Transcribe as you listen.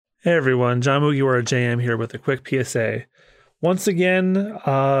Hey everyone, John Mugiwara JM here with a quick PSA. Once again,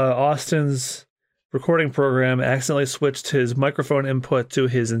 Austin's recording program accidentally switched his microphone input to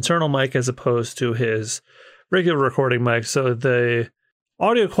his internal mic as opposed to his regular recording mic, so the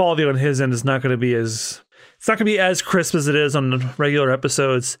audio quality on his end is not going to be as crisp as it is on regular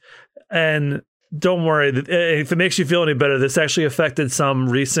episodes. And don't worry, if it makes you feel any better, this actually affected some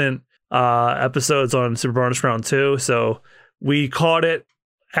recent episodes on Super Mario Underground 2, so we caught it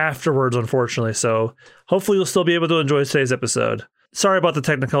afterwards, unfortunately, so hopefully you'll still be able to enjoy today's episode. Sorry about the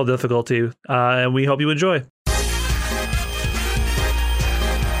technical difficulty, and we hope you enjoy.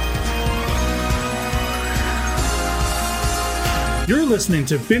 You're listening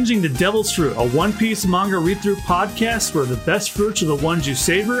to Binging the Devil's Fruit, a One Piece manga read-through podcast where the best fruits are the ones you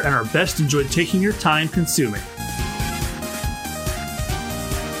savor and are best enjoyed taking your time consuming.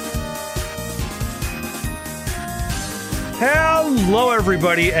 Hello,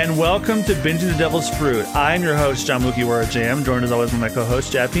 everybody, and welcome to Binging the Devil's Fruit. I'm your host, John Mugiwara JM, joined as always by my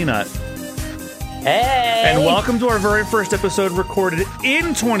co-host, Jad Peanut. Hey! And welcome to our very first episode recorded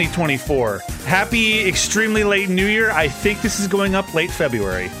in 2024. Happy extremely late New Year. I think this is going up late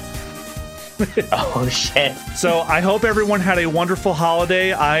February. Oh, shit. So I hope everyone had a wonderful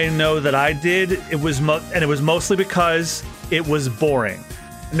holiday. I know that I did. It was mostly because it was boring.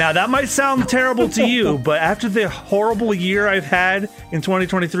 Now, that might sound terrible to you, but after the horrible year I've had in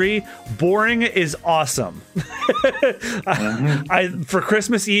 2023, boring is awesome. For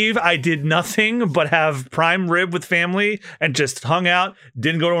Christmas Eve, I did nothing but have prime rib with family and just hung out,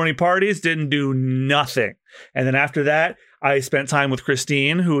 didn't go to any parties, didn't do nothing. And then after that, I spent time with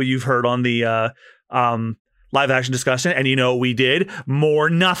Christine, who you've heard on the live action discussion, and you know we did more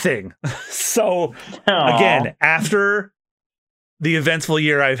nothing. So, again, after the eventful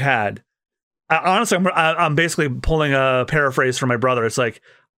year I've had, honestly, I'm basically pulling a paraphrase from my brother. It's like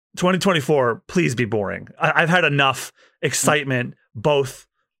 2024, please be boring. I've had enough excitement, both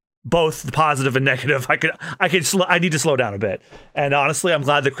the positive and negative. I need to slow down a bit. And honestly, I'm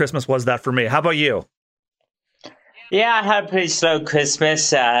glad that Christmas was that for me. How about you? Yeah, I had a pretty slow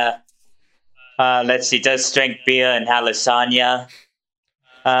Christmas. Let's see, just drank beer and had lasagna.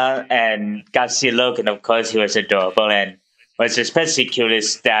 And got to see Logan, of course. He was adorable. And what's especially cute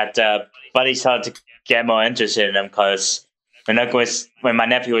is that Buddy started to get more interested in him because when my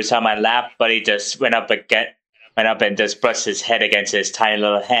nephew was on my lap, Buddy just went up and just brushed his head against his tiny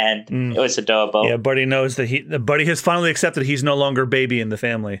little hand. It was adorable. Yeah, Buddy knows that Buddy has finally accepted he's no longer baby in the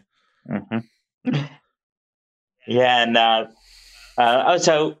family. Mm-hmm. Yeah, and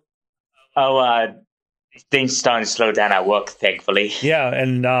also, things starting to slow down at work, thankfully. Yeah,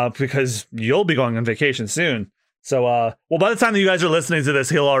 and because you'll be going on vacation soon. So, well, by the time that you guys are listening to this,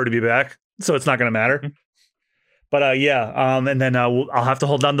 he'll already be back, so it's not going to matter. But and then I'll have to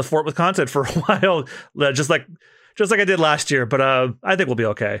hold down the fort with content for a while, just like I did last year. But I think we'll be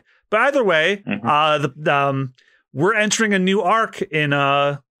okay. But either way, we're entering a new arc in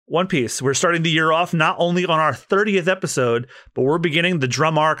One Piece. We're starting the year off not only on our 30th episode, but we're beginning the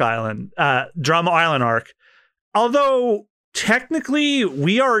Drum Island arc. Although technically,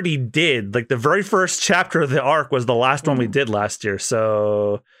 we already did. Like, the very first chapter of the arc was the last one we did last year.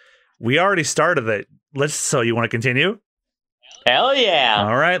 So we already started it. So you want to continue? Hell yeah.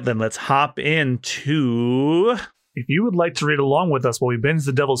 All right, then let's hop into... If you would like to read along with us while we binge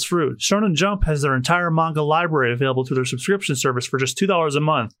The Devil's Fruit, Shonen Jump has their entire manga library available through their subscription service for just $2 a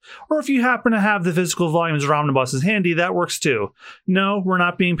month. Or if you happen to have the physical volumes of omnibuses handy, that works too. No, we're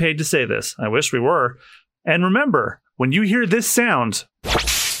not being paid to say this. I wish we were. And remember, when you hear this sound,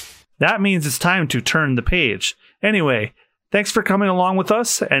 that means it's time to turn the page. Anyway, thanks for coming along with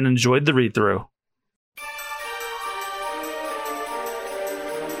us and enjoyed the read-through.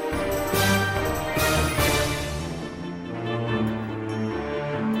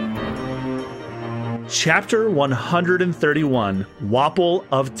 Chapter 131, Wapple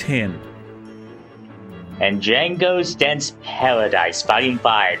of Tin. And Django's Dance Paradise, Volume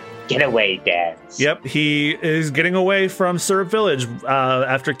 5. Getaway dance. Yep, he is getting away from Syrup Village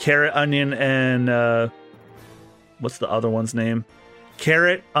after Carrot, Onion, and what's the other one's name?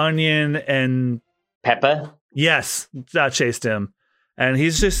 Carrot, Onion, and Pepper. Yes, chased him, and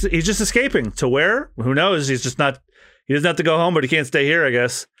he's just escaping to where? Who knows? He doesn't have to go home, but he can't stay here, I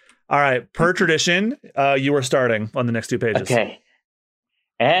guess. All right, per tradition, you are starting on the next two pages. Okay,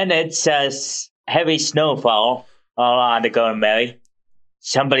 and it says heavy snowfall all on the Golden Mary.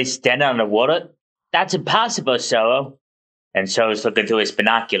 Somebody standing on the water? That's impossible, Zoro. And Zoro's looking through his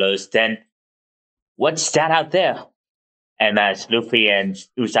binoculars. Then, what's that out there? And as Luffy and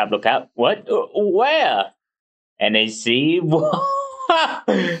Usopp look out, what? Where? And they see,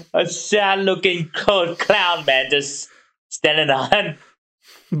 A sad-looking cold clown man just standing on.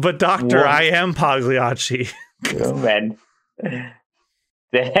 But Doctor, I am Pagliacci. Oh, man.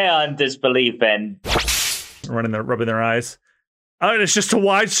 They're on disbelief and rubbing their eyes. Oh, and it's just a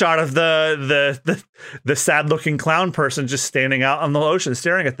wide shot of the sad-looking clown person just standing out on the ocean,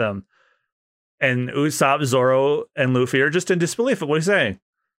 staring at them. And Usopp, Zoro, and Luffy are just in disbelief at what he's saying.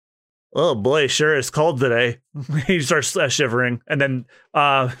 Oh boy, sure is cold today. He starts shivering, and then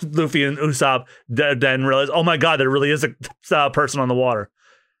Luffy and Usopp then realize, oh my god, there really is a person on the water.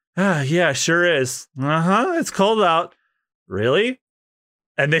 Yeah, sure is. It's cold out. Really?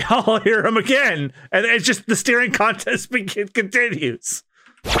 And they all hear him again, and it's just the steering contest continues.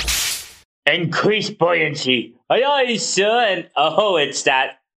 Increased buoyancy. Aye, aye, sir. And it's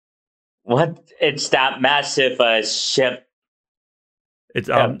that. What? It's that massive ship. It's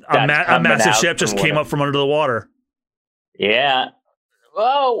a massive ship just came up from under the water. Yeah.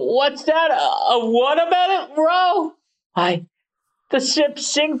 Oh, what's that? What about it, bro? The ship's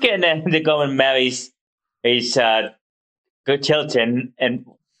sinking, and they're going Mary's good Chilton, and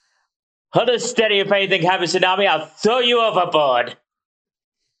hold us steady. If anything happens to Nami, I'll throw you overboard.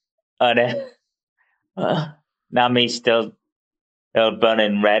 Nami's still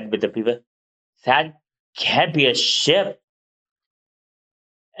burning red with the fever. That can't be a ship.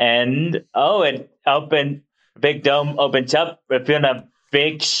 And it opened. Big dome opens up, revealing a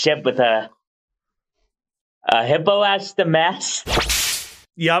big ship with a hippo as the mast.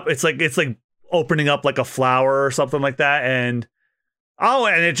 Yep, it's like opening up like a flower or something like that, and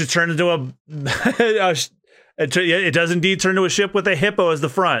it just turned into it does indeed turn into a ship with a hippo as the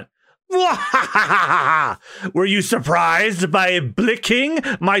front. Were you surprised by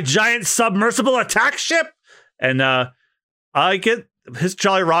Blicking, my giant submersible attack ship? And I get his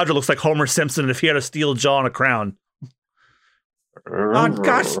Jolly Roger looks like Homer Simpson if he had a steel jaw and a crown. Oh,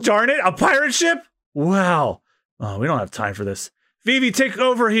 gosh darn it, a pirate ship? Wow. Oh, we don't have time for this. Vivi, take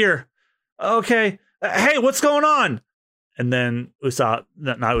over here. Okay. Hey, what's going on? And then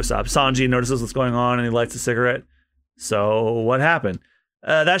Sanji notices what's going on and he lights a cigarette. So what happened?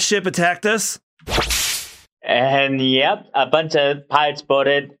 That ship attacked us. And yep, a bunch of pirates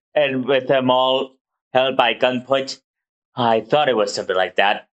boarded and with them all held by gunpoint. I thought it was something like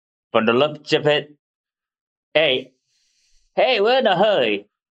that. From the looks of it. Hey, we're in a hurry.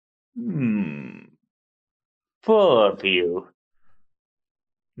 Four of you.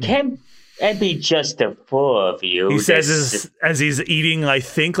 Can't be just the four of you. He says as he's eating, I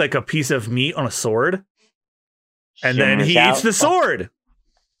think, like a piece of meat on a sword. And then he eats the sword.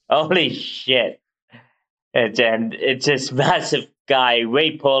 Holy shit. And it's this massive guy,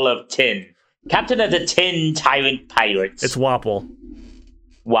 Raypole of Tin. Captain of the Tin Tyrant Pirates. It's Wapple.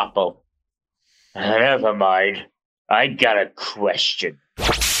 Never mind. I got a question.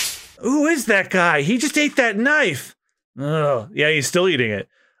 Who is that guy? He just ate that knife. Oh, yeah, he's still eating it.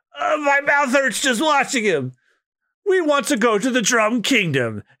 My mouth hurts just watching him. We want to go to the Drum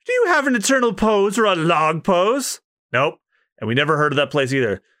Kingdom. Do you have an eternal pose or a log pose? Nope. And we never heard of that place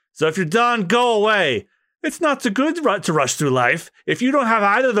either. So if you're done, go away. It's not so good to rush through life. If you don't have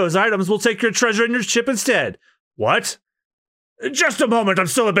either of those items, we'll take your treasure and your ship instead. What? Just a moment, I'm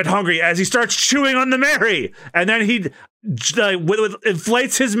still a bit hungry, as he starts chewing on the Mary. And then he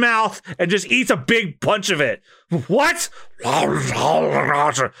inflates his mouth and just eats a big bunch of it. What? What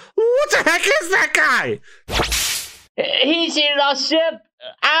the heck is that guy? He's in our ship.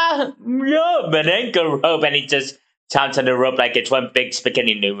 An anchor rope, and he just taps on the rope like it's one big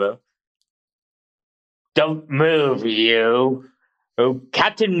spaghetti noodle. Don't move, you. Oh,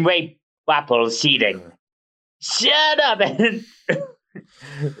 Captain Wapple's eating. Shut up! And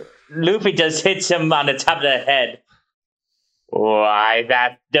Luffy just hits him on the top of the head. Why,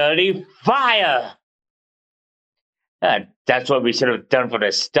 that dirty fire! That's what we should have done from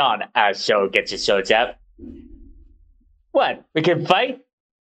the start. As Show gets his swords out. What? We can fight?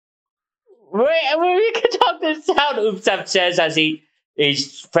 We can talk this out, Usopp says as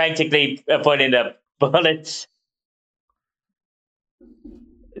he's frantically avoiding the bullets.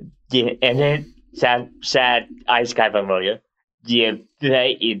 Yeah, and then sad ice guy familiar. Yeah,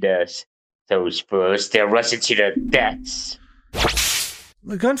 they eat us. Those fools, they're rushing to their deaths.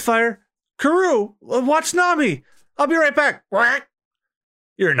 The gunfire. Karoo, watch Nami. I'll be right back. What?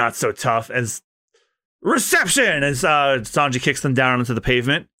 You're not so tough as reception as Sanji kicks them down into the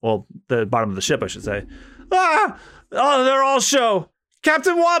pavement. Well, the bottom of the ship, I should say. Oh, they're all show.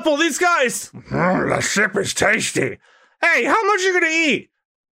 Captain Wapple, these guys. The ship is tasty. Hey, how much are you going to eat?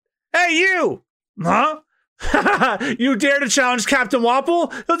 Hey, you. Huh? You dare to challenge Captain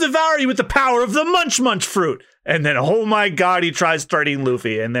Wapple? He'll devour you with the power of the Munch Munch fruit. And then, oh my god, he tries to start eating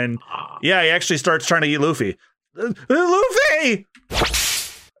Luffy. And then, yeah, he actually starts trying to eat Luffy. Luffy!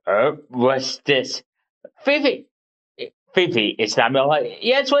 What's this? Fifi, it's not me.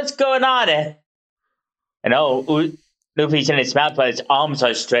 Yes, what's going on? And Luffy's in his mouth, but his arms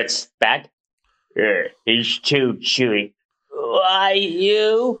are stretched back. He's too chewy. Why,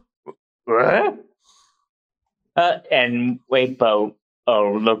 you? What? And Weibo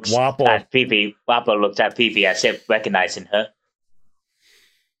looks at Fifi. Wappo looks at Fifi as if recognizing her.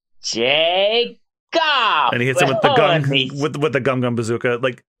 Jacob! And he hits him with the gun, with the gum bazooka.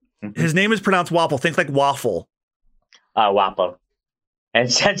 Like, his name is pronounced Wapple. Think like waffle. Wappo.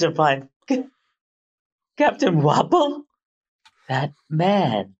 And sense of fun. Captain Wapple? That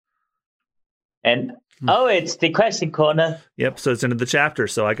man. And it's the question corner. Yep, so it's into the chapter.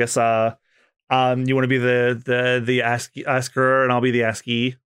 So I guess you want to be the asker and I'll be the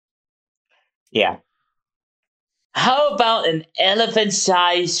askee. Yeah. How about an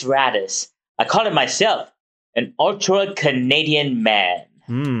elephant-sized radish? I call it myself an ultra Canadian man.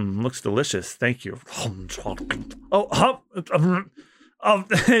 Looks delicious. Thank you. And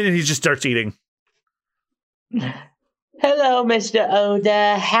he just starts eating. Hello, Mr.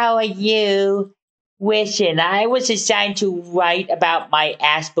 Oda. How are you? Wishing I was assigned to write about my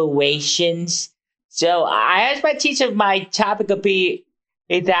aspirations. So I asked my teacher if my topic would be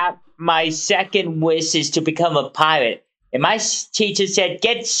that my second wish is to become a pirate. And my teacher said,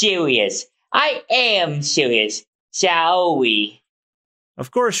 get serious. I am serious. Shall we? Of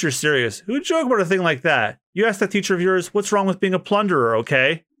course you're serious. Who'd joke about a thing like that? You asked that teacher of yours, what's wrong with being a plunderer,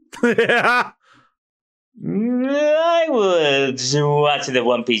 okay? Yeah. I was watching the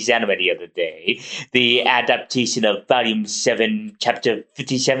One Piece anime the other day. The adaptation of Volume 7, Chapter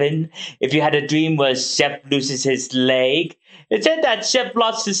 57. If you had a dream where Sep loses his leg. It said that Sep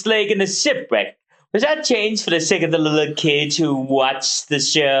lost his leg in a shipwreck. Was that changed for the sake of the little kids who watched the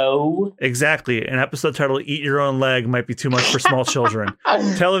show? Exactly. An episode titled Eat Your Own Leg might be too much for small children.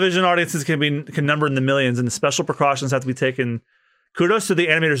 Television audiences can number in the millions, and special precautions have to be taken. Kudos to the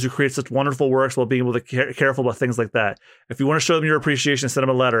animators who create such wonderful works while being able to be careful about things like that. If you want to show them your appreciation, send them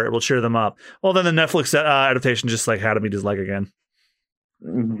a letter. It will cheer them up. Well, then the Netflix adaptation just like had him eat his leg again.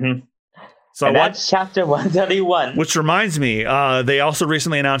 Mm-hmm. So that's chapter 131. Which reminds me, they also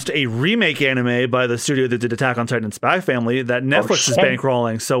recently announced a remake anime by the studio that did Attack on Titan and Spy Family that Netflix is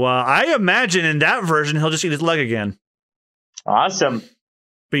bankrolling. So I imagine in that version, he'll just eat his leg again. Awesome.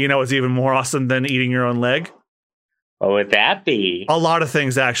 But you know what's even more awesome than eating your own leg? What would that be? A lot of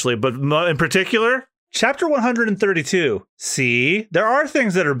things, actually. But in particular, chapter 132. See, there are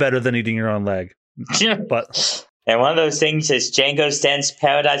things that are better than eating your own leg. But... And one of those things is Django Stands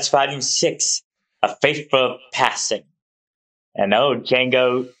Paradise Volume 6, A Faithful Passing. And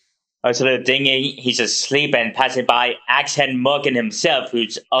Django, also the dinghy, he's asleep and passing by Axe-Head Morgan himself,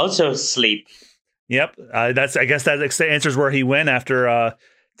 who's also asleep. Yep, I guess that answers where he went after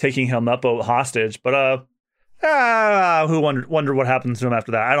taking Helmeppo hostage. But who wonder what happens to him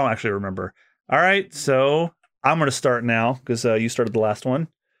after that? I don't actually remember. All right, so I'm going to start now because you started the last one.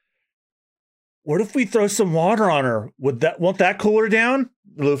 What if we throw some water on her? Won't that cool her down?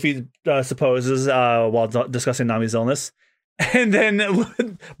 Luffy supposes while discussing Nami's illness. And then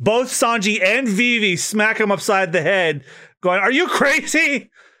both Sanji and Vivi smack him upside the head, going, "Are you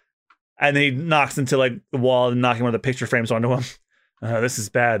crazy?" And then he knocks into like the wall and knocking one of the picture frames onto him. This is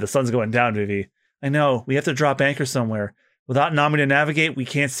bad. The sun's going down, Vivi. I know. We have to drop anchor somewhere. Without Nami to navigate, we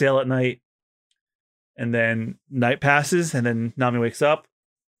can't sail at night. And then night passes, and then Nami wakes up.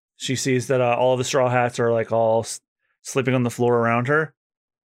 She sees that all of the Straw Hats are like all sleeping on the floor around her.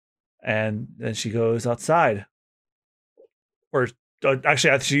 And then she goes outside. Or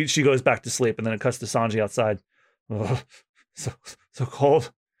actually, she goes back to sleep, and then it cuts to Sanji outside. Oh, so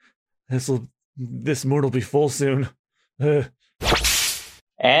cold. This moon will be full soon. And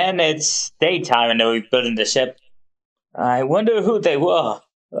it's daytime, and they're building the ship. I wonder who they were.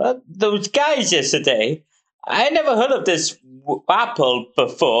 Those guys yesterday. I never heard of this Wapple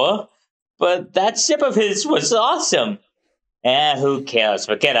before, but that ship of his was awesome. Who cares?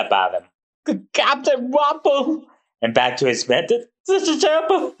 Forget about him. Captain Wapple! And back to his men. This is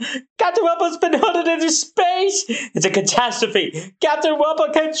terrible. Captain Wapple's been hunted into space. It's a catastrophe. Captain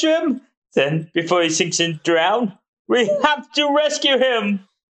Wapple can't swim. Then, before he sinks and drowns, we have to rescue him.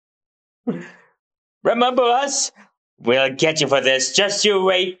 Remember us? We'll get you for this. Just you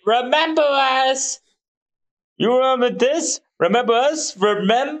wait. Remember us. You remember this? Remember us?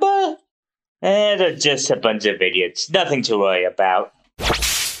 Remember? They're just a bunch of idiots. Nothing to worry about.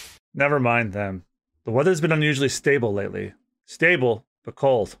 Never mind them. The weather's been unusually stable lately. Stable, but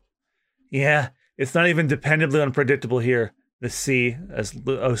cold. Yeah, it's not even dependably unpredictable here. The sea, as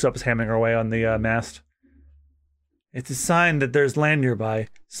Usopp's hammering away on the mast. It's a sign that there's land nearby.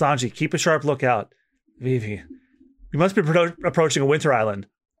 Sanji, keep a sharp lookout. Vivi, we must be approaching a winter island.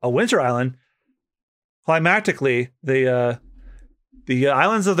 A winter island? Climactically, the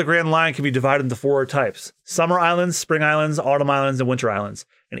islands of the Grand Line can be divided into 4 types: summer islands, spring islands, autumn islands, and winter islands.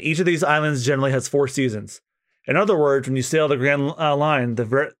 And each of these islands generally has 4 seasons. In other words, when you sail the Grand Line,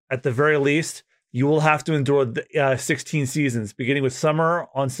 at the very least, you will have to endure 16 seasons, beginning with summer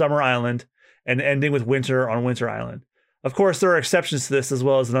on Summer Island and ending with winter on Winter Island. Of course, there are exceptions to this as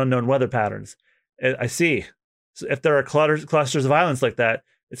well as unknown weather patterns. I see. So if there are clusters of islands like that,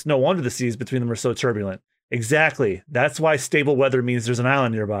 it's no wonder the seas between them are so turbulent. Exactly. That's why stable weather means there's an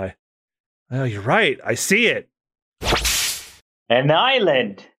island nearby. Oh, you're right. I see it. An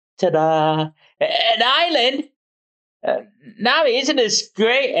island. Ta-da. An island? Nami, isn't this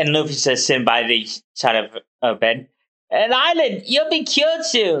great? And Luffy's just sitting by the side of a bed. An island. You'll be cured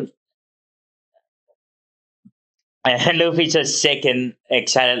soon. And Luffy's just shaking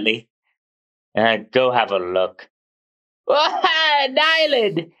excitedly. Go have a look. An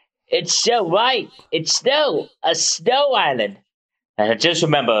island! It's so white. It's snow. A snow island. Just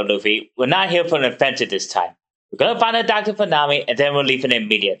remember, Luffy, we're not here for an adventure this time. We're going to find a doctor for Nami, and then we're leaving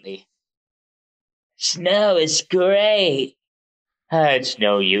immediately. Snow is great. It's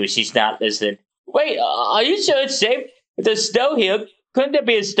no use. He's not listening. Wait, are you sure it's safe? If there's snow here, couldn't there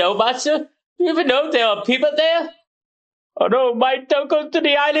be a snow monster? Do you even know if there are people there? Oh no, Mike, don't go to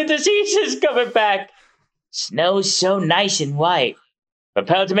the island. Disease is coming back. Snow's so nice and white.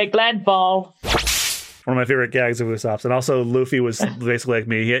 Prepare to make landfall. One of my favorite gags of Usopp's. And also, Luffy was basically like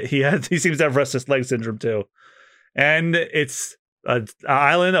me. He seems to have restless leg syndrome too. And it's an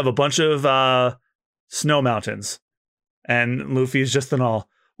island of a bunch of snow mountains. And Luffy's just in awe.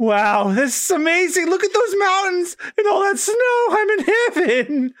 Wow, this is amazing. Look at those mountains and all that snow. I'm in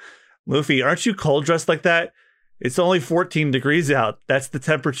heaven. Luffy, aren't you cold dressed like that? It's only 14 degrees out. That's the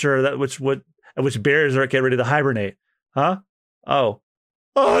temperature at which bears are get ready to hibernate. Huh? Oh,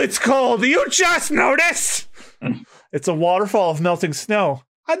 it's cold. You just noticed? It's a waterfall of melting snow.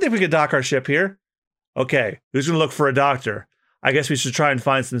 I think we could dock our ship here. Okay, who's going to look for a doctor? I guess we should try and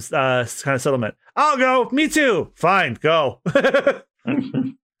find some kind of settlement. I'll go. Me too. Fine, go.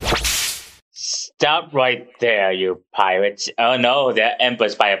 Stop right there, you pirates. Oh no, they're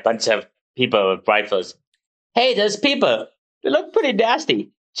ambushed by a bunch of people with rifles. Hey, those people. They look pretty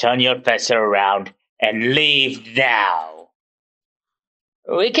nasty. Turn your vessel around and leave now.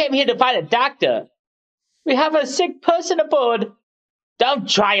 We came here to find a doctor. We have a sick person aboard. Don't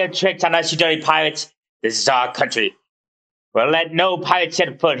try your tricks on us, you dirty pirates. This is our country. We'll let no pirate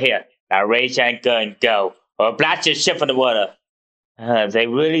set foot here. Now raise your anchor and go, or blast your ship in the water. They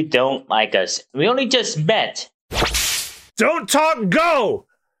really don't like us. We only just met. Don't talk, go!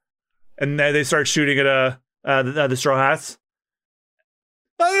 And then they start shooting at the Straw Hats.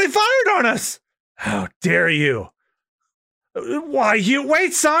 Oh, they fired on us! How dare you? Why, you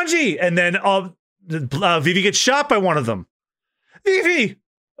wait, Sanji! And then Vivi gets shot by one of them. Vivi!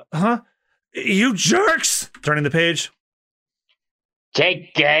 Huh? You jerks! Turning the page.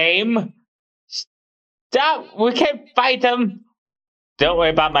 Take game. Stop! We can't fight them. Don't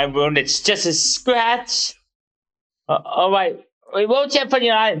worry about my wound. It's just a scratch. All right. We won't check for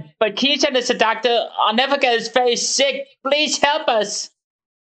your eye, but can you send us a doctor? I'll never get us very sick. Please help us.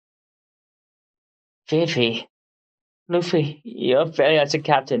 Vivi. Luffy, you're failure as a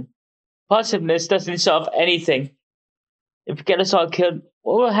captain. Positiveness doesn't solve anything. If you get us all killed,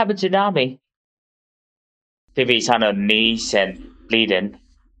 what will happen to Nami? Vivi's on her knees and bleeding.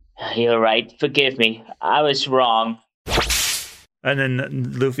 You're right. Forgive me. I was wrong. And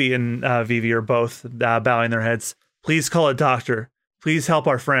then Luffy and Vivi are both bowing their heads. Please call a doctor. Please help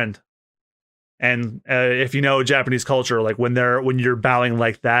our friend. And if you know Japanese culture, like when you're bowing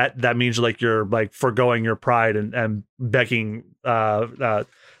like that, that means you're like foregoing your pride and begging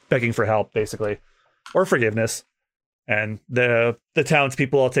for help, basically, or forgiveness. And the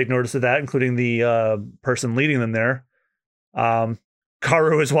townspeople all take notice of that, including the person leading them there.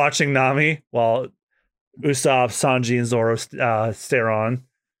 Karu is watching Nami while Usopp, Sanji, and Zoro stare on.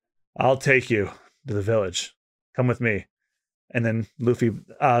 I'll take you to the village. Come with me. And then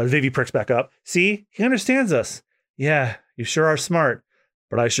Vivi pricks back up. See, he understands us. Yeah, you sure are smart.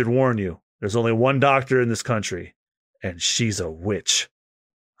 But I should warn you, there's only one doctor in this country, and she's a witch.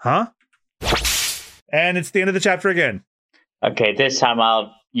 Huh? And it's the end of the chapter again. Okay, this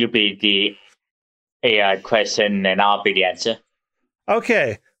time you be the AI question, and I'll be the answer.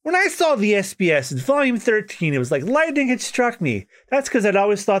 Okay. When I saw the SBS in Volume 13, it was like lightning had struck me. That's because I'd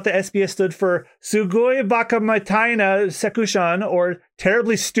always thought the SBS stood for Sugoi Bakamataina Sekushan, or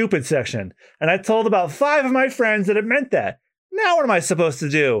Terribly Stupid Section. And I told about 5 of my friends that it meant that. Now what am I supposed to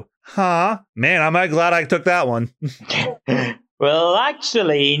do? Huh? Man, am I glad I took that one. Well,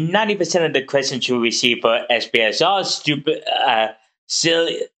 actually, 90% of the questions you receive for SBS are stupid,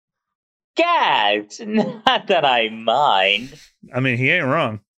 silly. Gags. Not that I mind. I mean, he ain't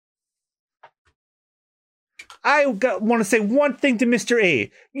wrong. I want to say one thing to Mr.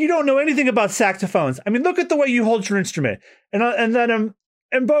 A. You don't know anything about saxophones. I mean, look at the way you hold your instrument. And then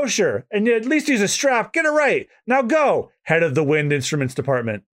embouchure. And you at least use a strap. Get it right. Now go, head of the wind instruments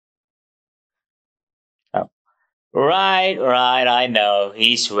department. Oh. Right. I know.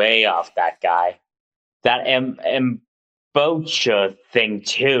 He's way off, that guy. That embouchure thing,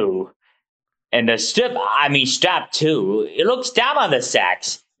 too. And the strap, too. It looks down on the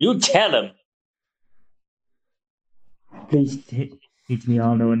sax. You tell him. Please teach me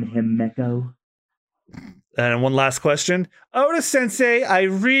all on him, Meko. And one last question. Oda Sensei, I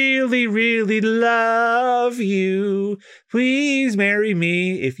really, really love you. Please marry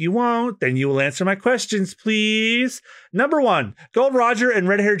me. If you won't, then you will answer my questions, please. Number 1, Gold Roger and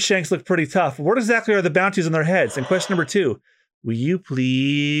red-haired Shanks look pretty tough. What exactly are the bounties on their heads? And question number 2, will you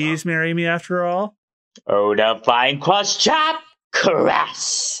please marry me after all? Oda Flying Cross Chop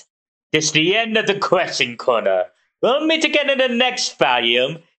Caress. This is the end of the question corner. We'll meet again in the next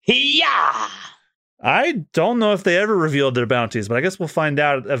volume. Yeah. I don't know if they ever revealed their bounties, but I guess we'll find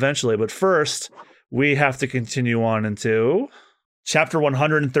out eventually. But first, we have to continue on into Chapter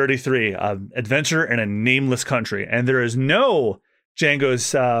 133, Adventure in a Nameless Country. And there is no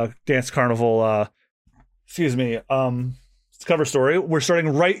Django's Dance Carnival, cover story. We're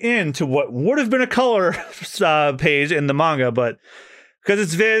starting right into what would have been a color page in the manga, but because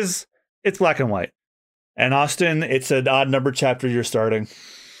it's Viz, it's black and white. And Austin, it's an odd number chapter you're starting.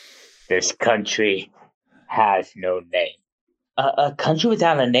 This country has no name. A country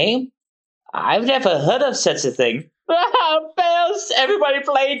without a name? I've never heard of such a thing. Bells! Everybody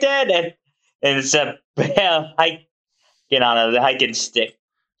play dead! And it's a bear hiking on a hiking stick.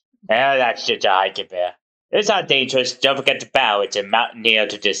 Yeah, that's just a hiking bear. It's not dangerous. Don't forget to bow. It's a mountaineer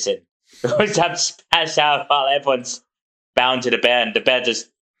tradition. Always have to pass out while everyone's bound to the bear, and the bear just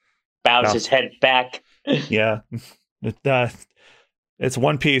bows his head back. Yeah. It's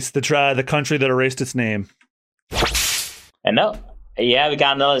One Piece, the country that erased its name. And we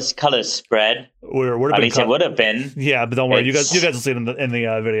got another color spread. At least it would have been. Yeah, but don't worry, you guys will see it in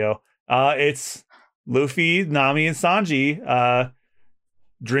the video. It's Luffy, Nami, and Sanji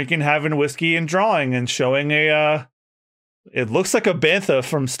drinking, having whiskey, and drawing, and showing it looks like a bantha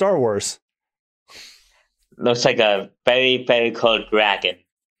from Star Wars. Looks like a very, very cold dragon.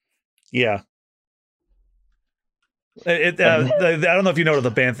 Yeah. I don't know if you know what the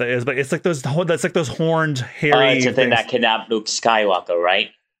bantha is, but it's like those horned, hairy. It's a thing that kidnapped Luke Skywalker,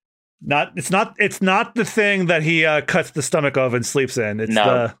 right? It's not the thing that he cuts the stomach of and sleeps in. It's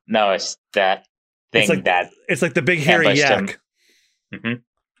it's that thing it's like the big hairy yak. Mm-hmm.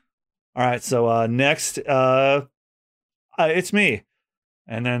 All right, so next, it's me,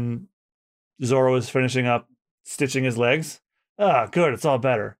 and then Zoro is finishing up stitching his legs. Ah, good, it's all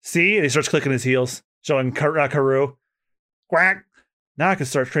better. See, and he starts clicking his heels, showing Karu. Quack! Now I can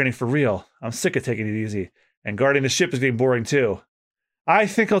start training for real. I'm sick of taking it easy, and guarding the ship is getting boring too. I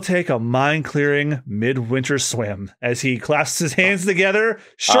think I'll take a mind-clearing midwinter swim as he clasps his hands together,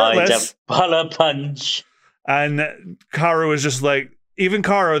 shirtless. It's a puller punch. And Karu is just like, even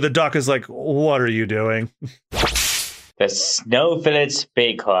Karu, the duck, is like, what are you doing? The Snow Village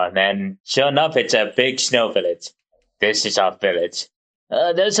Bighorn, and sure enough, it's a big snow village. This is our village.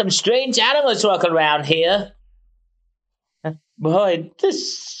 There's some strange animals walking around here. Boy,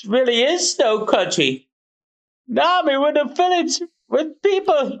 this really is Snow Country. Nami, we're in a village with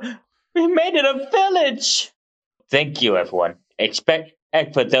people. We made it a village. Thank you, everyone. Expect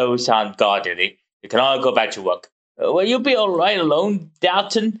for those on guard duty. You can all go back to work. Will you be all right alone,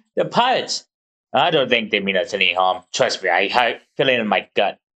 Dalton? The pirates. I don't think they mean us any harm. Trust me, I feel it in my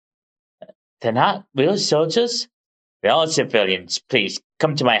gut. They're not real soldiers? They're all civilians. Please,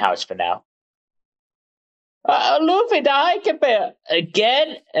 come to my house for now. Luffy, the hiking bear.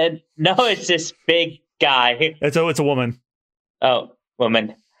 Again? No, it's this big guy. It's a woman. Oh,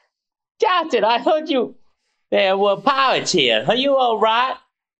 woman. Captain, I heard there were pirates here. Are you all right?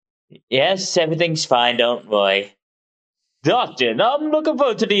 Yes, everything's fine, don't worry. Doctor, I'm looking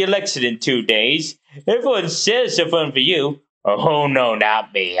forward to the election in 2 days. Everyone says they're fun for you. Oh, no,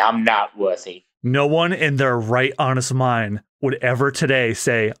 not me. I'm not worthy. No one in their right honest mind would ever today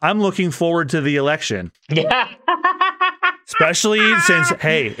say, I'm looking forward to the election. Yeah. Especially since,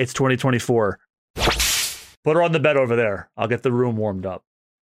 hey, it's 2024. Put her on the bed over there. I'll get the room warmed up.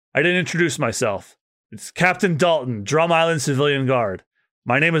 I didn't introduce myself. It's Captain Dalton, Drum Island Civilian Guard.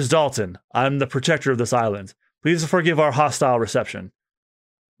 My name is Dalton. I'm the protector of this island. Please forgive our hostile reception.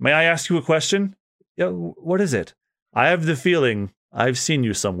 May I ask you a question? Yeah, what is it? I have the feeling I've seen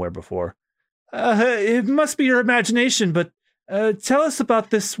you somewhere before. It must be your imagination, but tell us about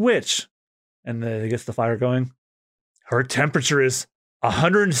this witch. And he gets the fire going. Her temperature is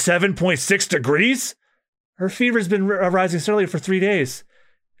 107.6 degrees? Her fever's been rising steadily for 3 days.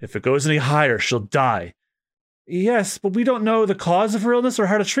 If it goes any higher, she'll die. Yes, but we don't know the cause of her illness or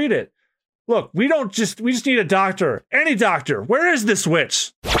how to treat it. Look, we just need a doctor. Any doctor. Where is this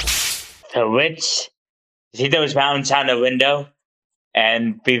witch? The witch? See those mountains out the window?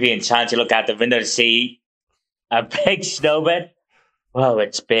 And Vivi and Sanji look out the window to see a big snowman. Whoa,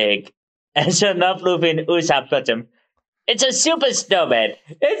 it's big. And sure enough, Luffy and Usopp put him. It's a super snowman.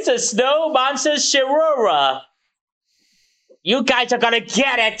 It's a snow monster Shirura. You guys are gonna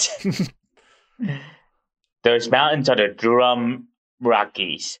get it. Those mountains are the Drum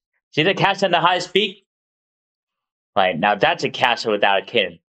Rockies. See the castle on the highest peak? Right, now that's a castle without a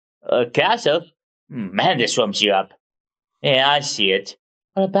king. A castle? Man, this warms you up. Yeah, I see it.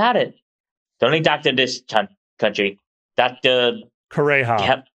 What about it? The only doctor in this country, Dr.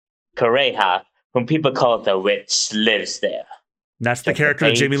 Kureha. Kureha, whom people call the witch, lives there. That's the character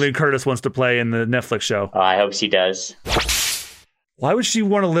that Jamie Lee Curtis wants to play in the Netflix show. Oh, I hope she does. Why would she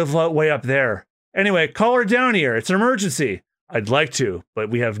want to live way up there? Anyway, call her down here. It's an emergency. I'd like to, but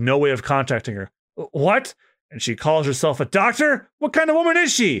we have no way of contacting her. What? And she calls herself a doctor? What kind of woman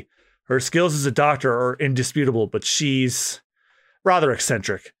is she? Her skills as a doctor are indisputable, but she's rather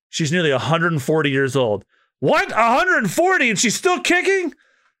eccentric. She's nearly 140 years old. What? 140 and she's still kicking?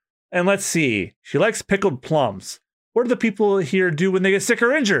 And let's see. She likes pickled plums. What do the people here do when they get sick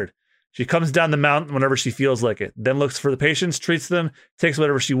or injured? She comes down the mountain whenever she feels like it, then looks for the patients, treats them, takes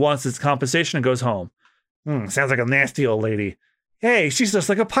whatever she wants as compensation, and goes home. Sounds like a nasty old lady. Hey, she's just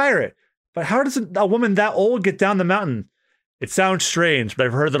like a pirate. But how does a woman that old get down the mountain? It sounds strange, but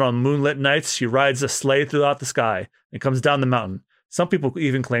I've heard that on moonlit nights, she rides a sleigh throughout the sky and comes down the mountain. Some people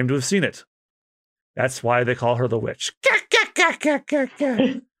even claim to have seen it. That's why they call her the witch.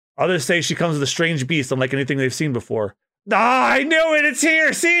 Others say she comes with a strange beast unlike anything they've seen before. Ah, I knew it! It's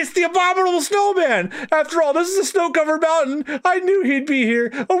here! See, it's the abominable snowman! After all, this is a snow-covered mountain. I knew he'd be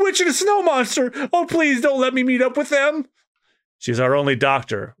here. A witch and a snow monster! Oh, please don't let me meet up with them! She's our only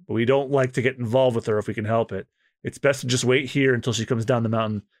doctor, but we don't like to get involved with her if we can help it. It's best to just wait here until she comes down the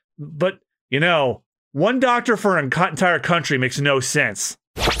mountain. But, one doctor for an entire country makes no sense.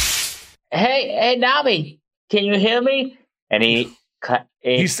 Hey, Nami, can you hear me? And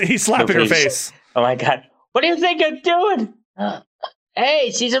he's slapping her face. Oh my God. What do you think you're doing?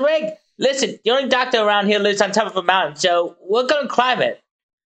 Hey, she's awake. Listen, the only doctor around here lives on top of a mountain, so we're going to climb it.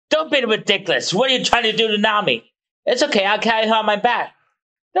 Don't be ridiculous. What are you trying to do to Nami? It's okay, I'll carry her on my back.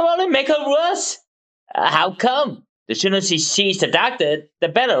 They'll only make her worse. How come? The sooner she sees the doctor, the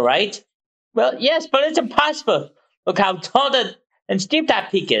better, right? Well, yes, but it's impossible. Look how tall and steep that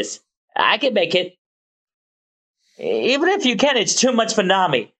peak is. I can make it. Even if you can, it's too much for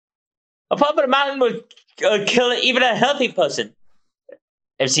Nami. A fall of the mountain would kill even a healthy person.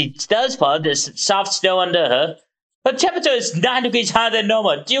 If she does fall, there's soft snow under her. Her temperature is 9 degrees higher than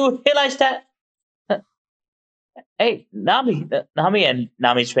normal. Do you realize that? Hey, Nami, and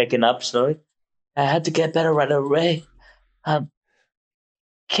Nami's waking up slowly. I had to get better right away. I'm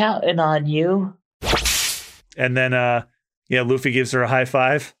counting on you. And then, Luffy gives her a high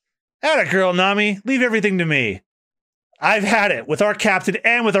five. Atta girl, Nami. Leave everything to me. I've had it with our captain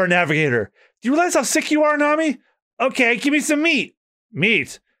and with our navigator. Do you realize how sick you are, Nami? Okay, give me some meat.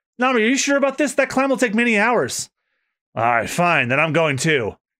 Meat? Nami, are you sure about this? That climb will take many hours. All right, fine. Then I'm going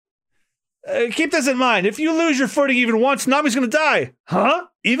too. Keep this in mind. If you lose your footing even once, Nami's going to die. Huh?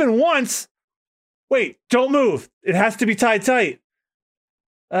 Even once? Wait, don't move. It has to be tied tight.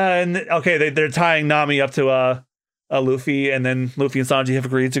 They're tying Nami up to Luffy, and then Luffy and Sanji have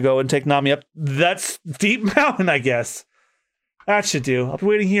agreed to go and take Nami up. That's Deep Mountain, I guess. That should do. I'll be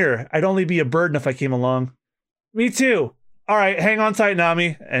waiting here. I'd only be a burden if I came along. Me too. All right, hang on tight,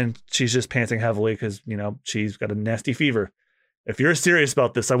 Nami. And she's just panting heavily because, she's got a nasty fever. If you're serious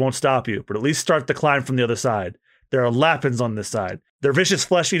about this, I won't stop you, but at least start the climb from the other side. There are lapins on this side. They're vicious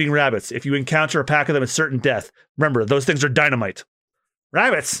flesh-eating rabbits. If you encounter a pack of them, it's certain death. Remember, those things are dynamite.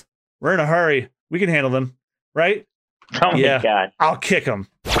 Rabbits? We're in a hurry. We can handle them, right? Oh my God. I'll kick them.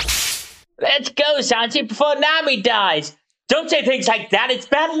 Let's go, Sanji, before Nami dies. Don't say things like that. It's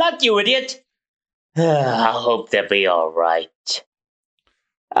bad luck, you idiot. I hope they'll be all right.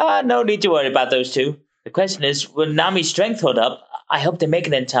 No need to worry about those two. The question is, will Nami's strength hold up? I hope they make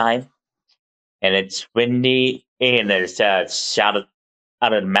it in time. And it's windy, and there's a shout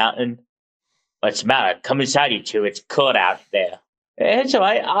out of the mountain. What's the matter? Come inside, you two. It's cold out there. It's all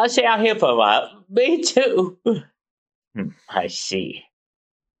right. I'll stay out here for a while. Me too. I see.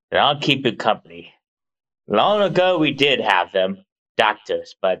 Then I'll keep you company. Long ago, we did have them,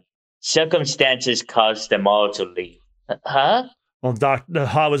 doctors, but circumstances caused them all to leave. Huh? Well,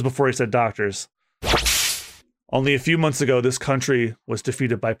 Ha was before he said doctors. Only a few months ago, this country was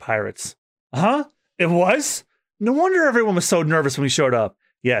defeated by pirates. Huh? It was? No wonder everyone was so nervous when we showed up.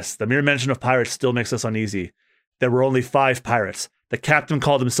 Yes, the mere mention of pirates still makes us uneasy. There were only 5 pirates. The captain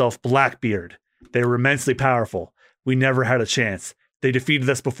called himself Blackbeard. They were immensely powerful. We never had a chance. They defeated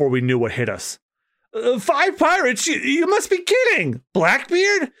us before we knew what hit us. 5 pirates? You must be kidding!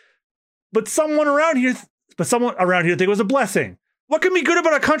 Blackbeard? But someone around here think it was a blessing. What can be good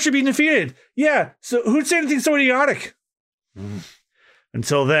about a country being defeated? Yeah, so who'd say anything so idiotic?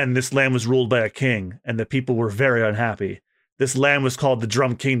 Until then, this land was ruled by a king, and the people were very unhappy. This land was called the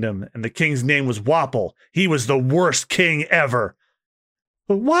Drum Kingdom, and the king's name was Wapple. He was the worst king ever.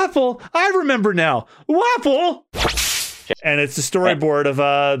 Wapple? I remember now. Wapple! And it's a storyboard of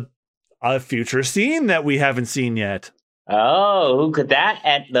a future scene that we haven't seen yet. Oh, who could that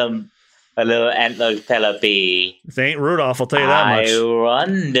a little antler fella be? It ain't Rudolph, I'll tell you that much. I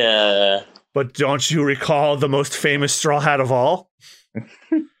wonder. But don't you recall the most famous straw hat of all?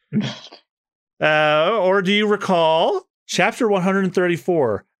 Or do you recall Chapter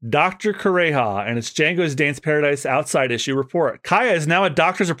 134, Dr. Kureha and its Django's Dance Paradise Outside issue report. Kaya is now a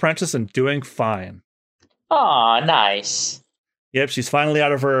doctor's apprentice and doing fine. Aw, nice. Yep, she's finally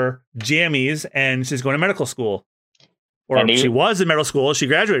out of her jammies and she's going to medical school. Or she was in medical school, she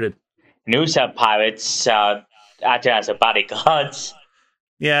graduated. News of pirates acting as a bodyguards.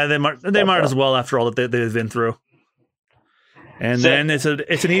 Yeah, they might as well after all that they've been through. And then it's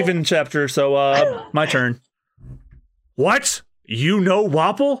an even chapter, so my turn. What? You know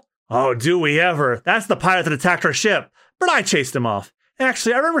Wapple? Oh, do we ever? That's the pirate that attacked our ship. But I chased him off.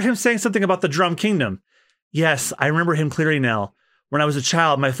 Actually, I remember him saying something about the Drum Kingdom. Yes, I remember him clearly now. When I was a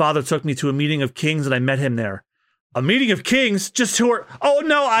child, my father took me to a meeting of kings and I met him there. A meeting of kings? Just who are... Oh,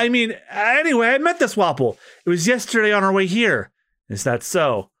 no, I mean... Anyway, I met this Wapple. It was yesterday on our way here. Is that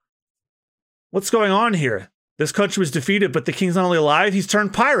so? What's going on here? This country was defeated, but the king's not only alive, he's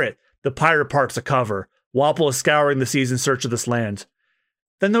turned pirate. The pirate part's a cover. Wapple is scouring the seas in search of this land.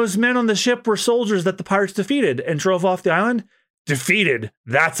 Then those men on the ship were soldiers that the pirates defeated and drove off the island? Defeated?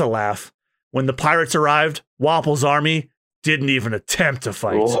 That's a laugh. When the pirates arrived, Wapple's army didn't even attempt to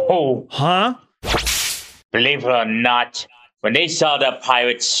fight. Whoa. Huh? Believe it or not, when they saw the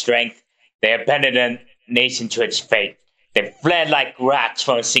pirates' strength, they abandoned the nation to its fate. They fled like rats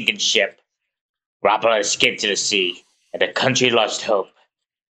from a sinking ship. Wapple escaped to the sea, and the country lost hope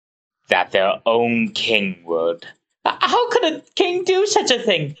that their own king would. How could a king do such a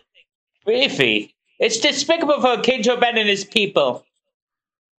thing? Iffy. It's despicable for a king to abandon his people.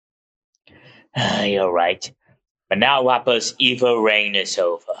 You're right. But now Wapple's evil reign is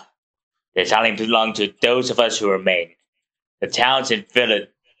over. This island belongs to those of us who remain. The towns and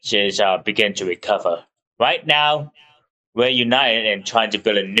villages are beginning to recover. Right now, we're united and trying to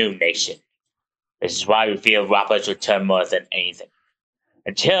build a new nation. This is why we fear Wapple's return more than anything.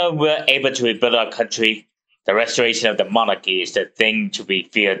 Until we're able to rebuild our country, the restoration of the monarchy is the thing to be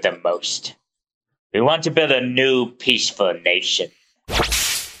feared the most. We want to build a new, peaceful nation.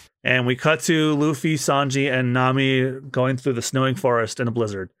 And we cut to Luffy, Sanji, and Nami going through the snowing forest in a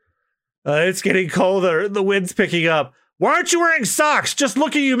blizzard. It's getting colder. The wind's picking up. Why aren't you wearing socks? Just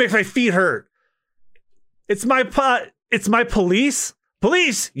looking at you makes my feet hurt. It's my police.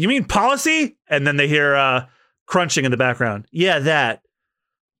 Police? You mean policy? And then they hear crunching in the background. Yeah, that.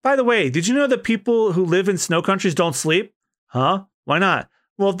 By the way, did you know that people who live in snow countries don't sleep? Huh? Why not?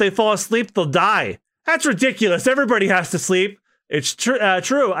 Well, if they fall asleep, they'll die. That's ridiculous. Everybody has to sleep. It's true.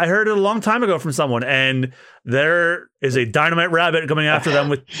 I heard it a long time ago from someone, and there is a dynamite rabbit coming after them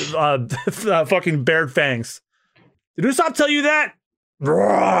with fucking bared fangs. Did Usopp tell you that?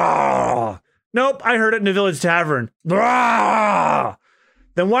 Nope, I heard it in the village tavern. Then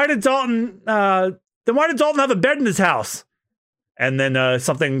why did Dalton have a bed in his house? And then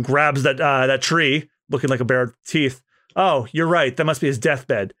something grabs that tree, looking like a bear with teeth. Oh, you're right. That must be his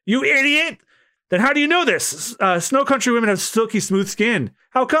deathbed. You idiot! Then how do you know this? Snow country women have silky smooth skin.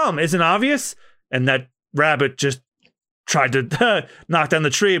 How come? Isn't it obvious? And that rabbit just tried to knock down the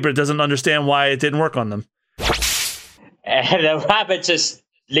tree, but it doesn't understand why it didn't work on them. And the rabbits just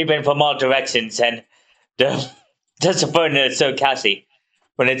leaping from all directions, and the disappointment is so catchy.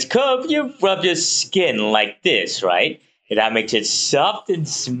 When it's curved, you rub your skin like this, right? And that makes it soft and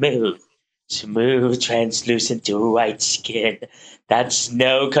smooth. Smooth, translucent, white skin. That's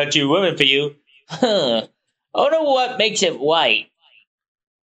no country woman for you. Huh. I wonder what makes it white.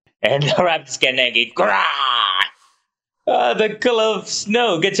 And the rabbits get angry. Grah! The color of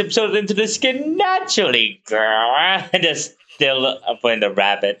snow gets absorbed into the skin naturally. Grah! And they're still upon the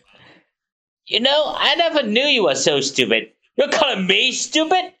rabbit. You know, I never knew you were so stupid. You're calling me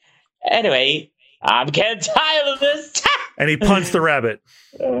stupid? Anyway, I'm getting tired of this. And he punched the rabbit.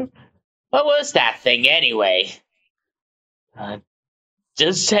 What was that thing anyway?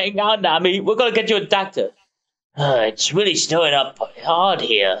 Just hang on, Nami. We're gonna get you a doctor. It's really snowing up hard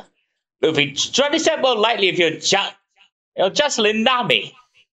here. Luffy, try to step more lightly if you're jostling Nami.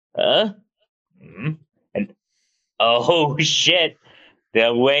 Huh? And oh shit,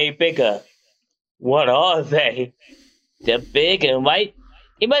 they're way bigger. What are they? They're big and white.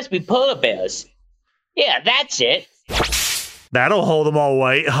 It must be polar bears. Yeah, that's it. That'll hold them all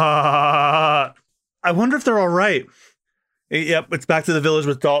white. I wonder if they're all right. Yep, it's back to the village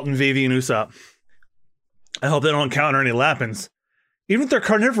with Dalton, Vivi, and Usopp. I hope they don't encounter any Lappins. Even if they're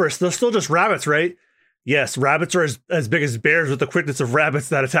carnivorous, they're still just rabbits, right? Yes, rabbits are as big as bears with the quickness of rabbits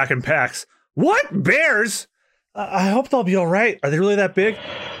that attack in packs. What? Bears? I hope they'll be all right. Are they really that big?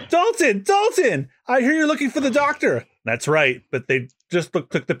 Dalton! I hear you're looking for the doctor. That's right, but they just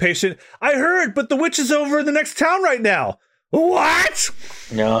took the patient. I heard, but the witch is over in the next town right now. What?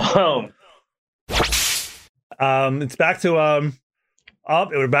 No. It's back to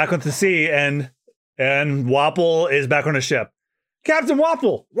we're back on the sea, and Wapple is back on a ship. Captain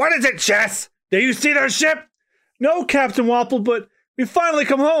Wapple, what is it, Chess? Did you see our ship? No, Captain Wapple, but we finally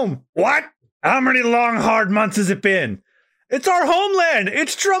come home. What? How many long, hard months has it been? It's our homeland.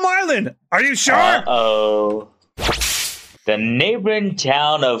 It's Drum Island. Are you sure? Uh-oh. The neighboring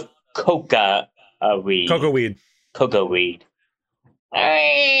town of Cocoweed. Cocoweed.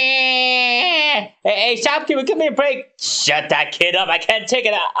 Hey, shopkeeper, give me a break. Shut that kid up. I can't take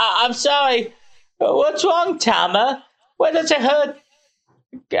it. I'm sorry. What's wrong, Tama? Why does it hurt?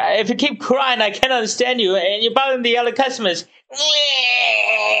 If you keep crying, I can't understand you, and you're bothering the other customers.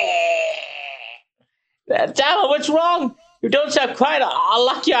 Tama, what's wrong? You don't stop crying, I'll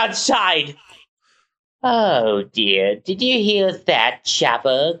lock you outside. Oh, dear. Did you hear that,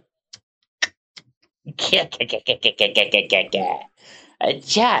 Chopper? A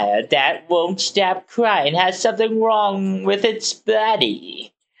child that won't stop crying has something wrong with its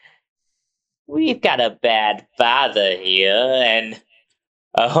body. We've got a bad father here, and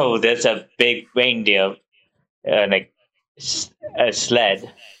oh, there's a big reindeer and a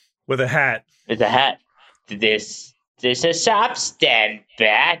sled with a hat. This a shop, stand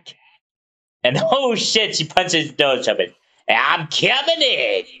back. And oh shit, she punches his nose open. I'm coming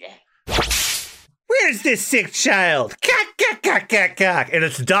in. Where's this sick child? Cack. And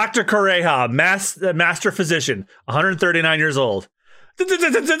it's Dr. Correja, master physician, 139 years old. Dr.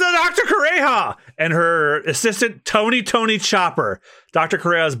 Correja and her assistant, Tony Chopper, Dr.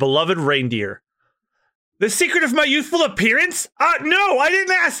 Correja's beloved reindeer. The secret of my youthful appearance? No, I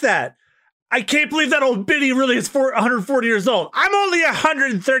didn't ask that. I can't believe that old biddy really is 140 years old. I'm only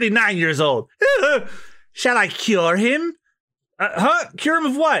 139 years old. Shall I cure him? Cure him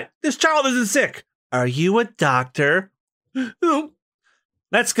of what? This child isn't sick. Are you a doctor?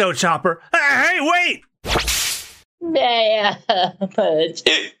 Let's go, Chopper. Hey, wait! Yeah,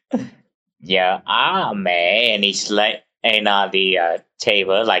 man. And he's laying on the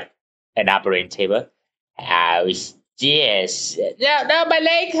table, like an operating table. Yes. No, my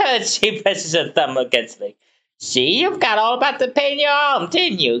leg hurts. He presses her thumb against me. See, you've got all about the pain in your arm,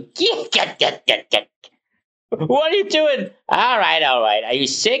 didn't you? What are you doing? All right. Are you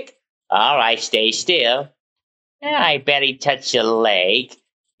sick? All right, stay still. I barely touch your leg.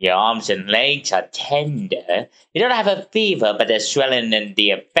 Your arms and legs are tender. You don't have a fever, but there's swelling in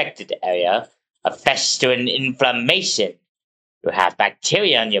the affected area, a festering inflammation. You have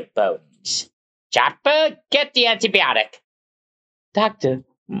bacteria on your bones. Chopper, get the antibiotic. Doctor,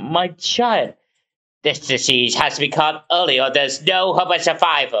 my child. This disease has to be caught early or there's no hope of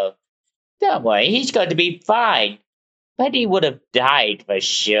survival. Don't worry, he's going to be fine. But he would have died for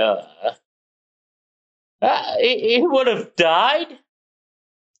sure. He would have died?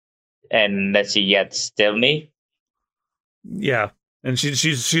 And let's see, yet still me? Yeah, and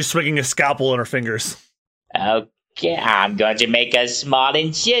she's swinging a scalpel in her fingers. Yeah, I'm going to make a small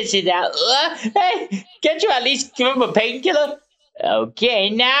incision now. Hey, can't you at least give him a painkiller? Okay,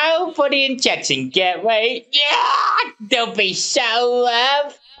 now for the injection. Get ready. Yeah, don't be so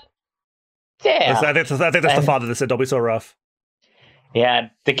rough. There. I think that's the father that said, "Don't be so rough." Yeah,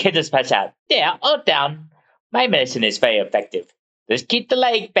 the kid just passed out. There, all down. My medicine is very effective. Just keep the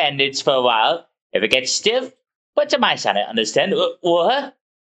leg bandaged for a while. If it gets stiff, put some ice on it, understand? What?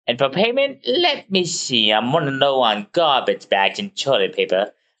 And for payment, let me see. I'm running low on garbage bags and toilet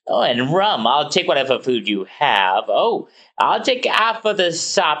paper. Oh, and rum. I'll take whatever food you have. Oh, I'll take half of the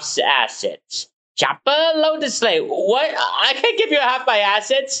shop's assets. Chopper, load the sleigh. What? I can't give you half my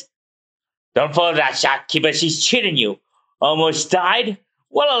assets? Don't follow that shopkeeper. She's cheating you. Almost died?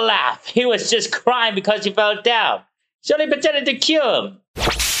 What a laugh. He was just crying because he fell down. She only pretended to cure him.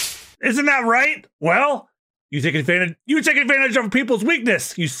 Isn't that right? Well, you take advantage of people's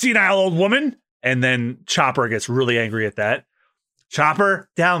weakness, you senile old woman. And then Chopper gets really angry at that. Chopper,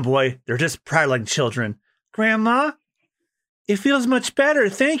 down, boy. They're just prattling children. Grandma, it feels much better,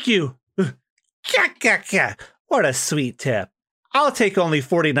 thank you. What a sweet tip. I'll take only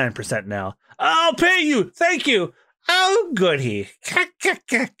 49% now. I'll pay you, thank you. Oh, goody.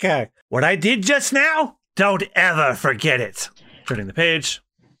 What I did just now, don't ever forget it. Turning the page.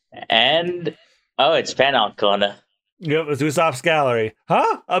 And, oh, it's Penalty Corner. Yep, it's Usopp's gallery.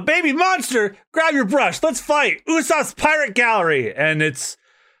 Huh? A baby monster? Grab your brush, let's fight. Usopp's pirate gallery. And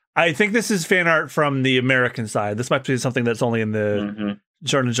I think this is fan art from the American side. This might be something that's only in the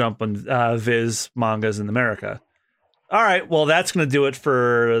Shonen Jump and Viz mangas in America. All right, well, that's going to do it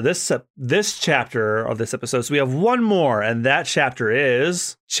for this chapter of this episode. So we have one more, and that chapter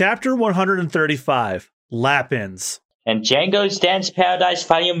is Chapter 135, Lap-Ins. And Django's Dance Paradise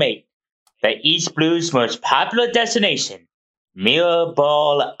Volume 8, the East Blue's most popular destination, Mirror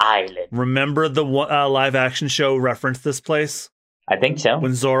Ball Island. Remember the live-action show referenced this place? I think so.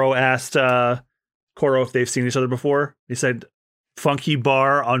 When Zoro asked Koro if they've seen each other before, he said, "Funky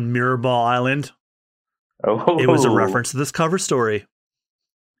bar on Mirror Ball Island." Oh. It was a reference to this cover story.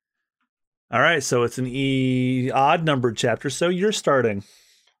 All right, so it's an odd-numbered chapter, so you're starting.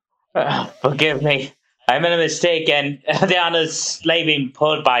 Forgive me. I made a mistake, and they're on a sleigh being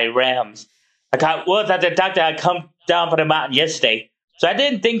pulled by rams. I got word that the doctor had come down from the mountain yesterday, so I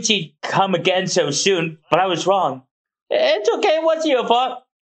didn't think she'd come again so soon, but I was wrong. It's okay, it wasn't your fault.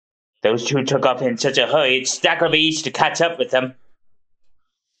 Those two took off in such a hurry, it's not going to be easy to catch up with them.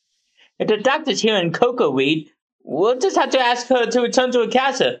 If the doctor's here in Cocoa Weed, we'll just have to ask her to return to her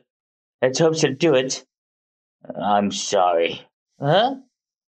castle. Let's hope she'll do it. I'm sorry. Huh?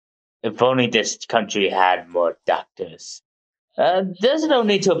 If only this country had more doctors. There's no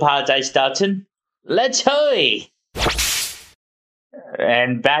need to apologize, Dalton. Let's hurry.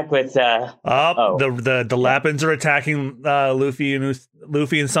 And back with the Lap-Ins are attacking Luffy and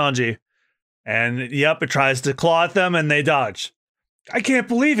Sanji, and yep, it tries to claw at them, and they dodge. I can't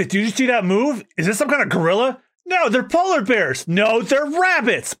believe it. Did you see that move? Is this some kind of gorilla? No, they're polar bears. No, they're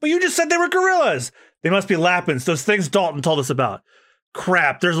rabbits. But you just said they were gorillas. They must be Lap-Ins, those things Dalton told us about.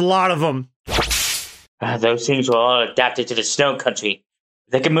 Crap, there's a lot of them. Those things were all adapted to the snow country.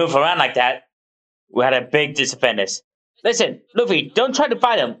 If they can move around like that, we had a big disadvantage. Listen, Luffy, don't try to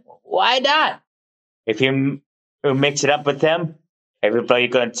fight them. Why not? If you mix it up with them, every blow you're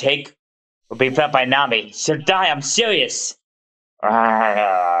going to take will be felt by Nami. She'll die, I'm serious.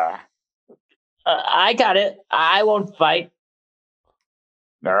 I got it. I won't fight.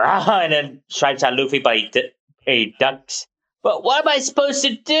 And then strikes at Luffy, but he ducks. But what am I supposed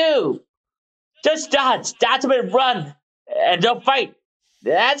to do? Just dodge him and run. And don't fight.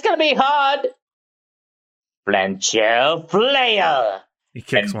 That's going to be hard. Flancher Flair. He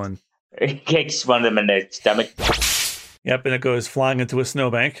kicks one. He kicks one of them in the stomach. Yep, and it goes flying into a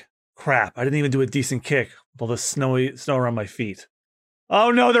snowbank. Crap, I didn't even do a decent kick with all the snow around my feet. Oh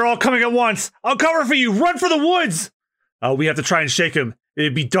no, they're all coming at once. I'll cover for you. Run for the woods. We have to try and shake him.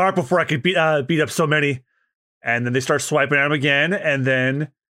 It'd be dark before I could beat up so many. And then they start swiping at him again, and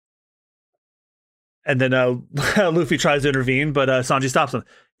then Luffy tries to intervene, but Sanji stops him.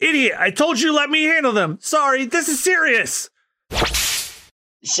 Idiot! I told you to let me handle them. Sorry, this is serious.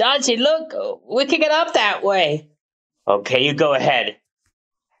 Sanji, look, we can get up that way. Okay, you go ahead.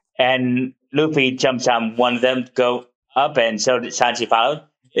 And Luffy jumps on one of them to go up, and so did Sanji follow.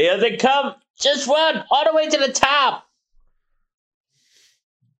 Here they come. Just run all the way to the top.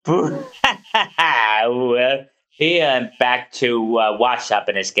 Well, here and back to wash up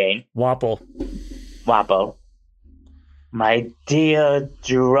in this game. Wapple. My dear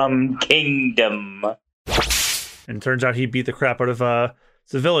Drum Kingdom. And turns out he beat the crap out of the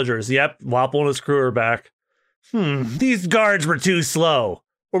villagers. Yep, Wapple and his crew are back. These guards were too slow.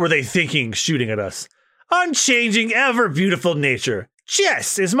 What were they thinking shooting at us? Unchanging, ever beautiful nature.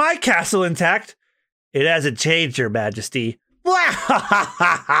 Yes, is my castle intact? It hasn't changed, Your Majesty. Then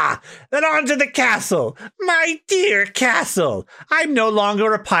on to the castle. My dear castle. I'm no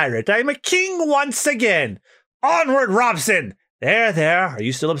longer a pirate. I'm a king once again. Onward, Robson. There. Are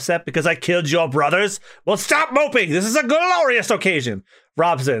you still upset because I killed your brothers? Well, stop moping. This is a glorious occasion.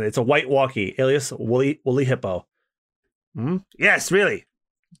 Robson, it's a white walkie, alias Woolly Hippo. Yes, really.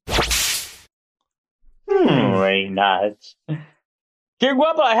 Very nice. King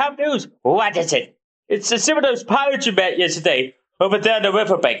Wubble, I have news. What is it? It's the some of those pirates you met yesterday over there on the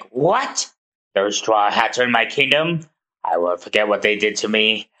riverbank. What? Those straw hats are in my kingdom? I won't forget what they did to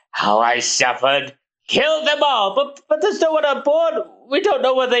me. How I suffered. Kill them all, but there's no one on board. We don't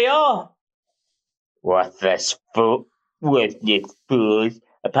know where they are. Worthless fools.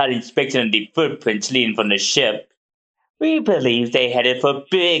 Upon inspection the footprints leading from the ship, we believe they headed for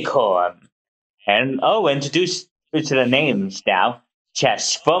Bighorn. And introduce you to the names now.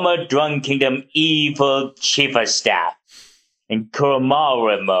 Chess, former Drunk Kingdom evil chief of staff. And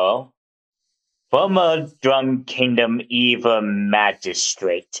Kumarimo, former Drunk Kingdom evil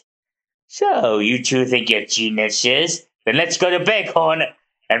magistrate. So, you two think you're geniuses? Then let's go to Bighorn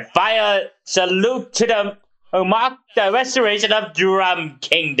and fire salute to them who mark the restoration of Drum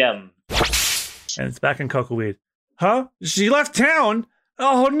Kingdom. And it's back in Cocoweed. Huh? She left town?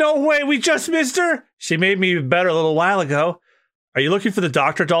 Oh, no way, we just missed her? She made me better a little while ago. Are you looking for the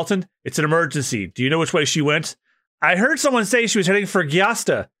doctor, Dalton? It's an emergency. Do you know which way she went? I heard someone say she was heading for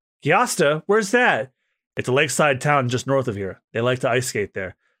Gyasta. Gyasta? Where's that? It's a lakeside town just north of here. They like to ice skate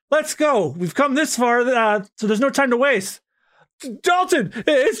there. Let's go. We've come this far, so there's no time to waste. Dalton!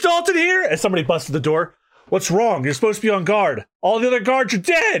 It's Dalton here! As somebody busted the door. What's wrong? You're supposed to be on guard. All the other guards are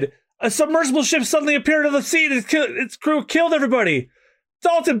dead! A submersible ship suddenly appeared on the scene and its crew killed everybody.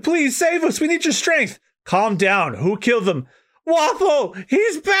 Dalton, please save us. We need your strength. Calm down. Who killed them? Waffle!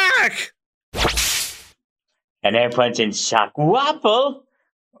 He's back! And everyone's in shock. Waffle?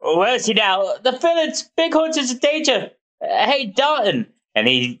 Where is he now? The village! Bighorn's is in danger! Hey, Dalton! And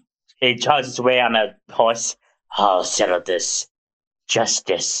he charges away on a horse. I'll settle this.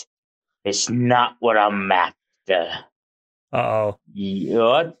 Justice is not what I'm after. Uh-oh.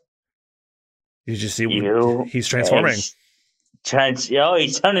 What? You just see he's transforming. He's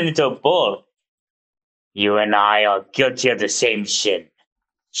turning into a bull. You and I are guilty of the same sin.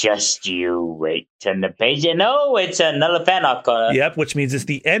 Just you wait. Turn the page and it's another fan arc. Yep, which means it's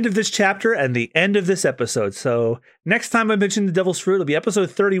the end of this chapter and the end of this episode. So next time I mention the Devil's Fruit, it'll be episode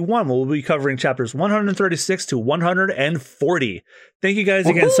 31. We'll be covering chapters 136 to 140. Thank you guys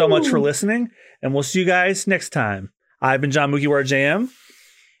again so much for listening, and we'll see you guys next time. I've been John Mugiwara JM.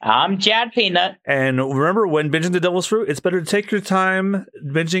 I'm Chad Peanut. And remember, when binging the Devil's Fruit, it's better to take your time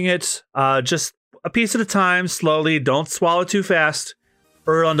binging it just a piece at a time, slowly. Don't swallow too fast.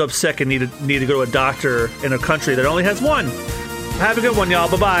 Or end up sick and need to go to a doctor in a country that only has one. Have a good one, y'all.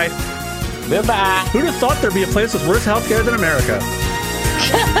 Bye-bye. Bye-bye. Who'd have thought there'd be a place with worse healthcare than America?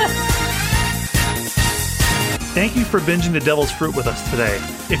 Thank you for binging the Devil's Fruit with us today.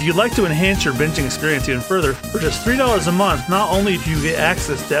 If you'd like to enhance your binging experience even further, for just $3 a month, not only do you get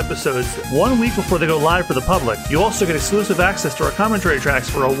access to episodes 1 week before they go live for the public, you also get exclusive access to our commentary tracks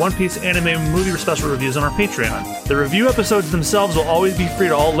for our One Piece anime movie special reviews on our Patreon. The review episodes themselves will always be free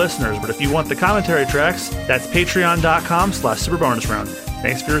to all listeners, but if you want the commentary tracks, that's patreon.com/superbonusround.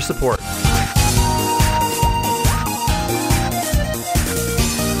 Thanks for your support.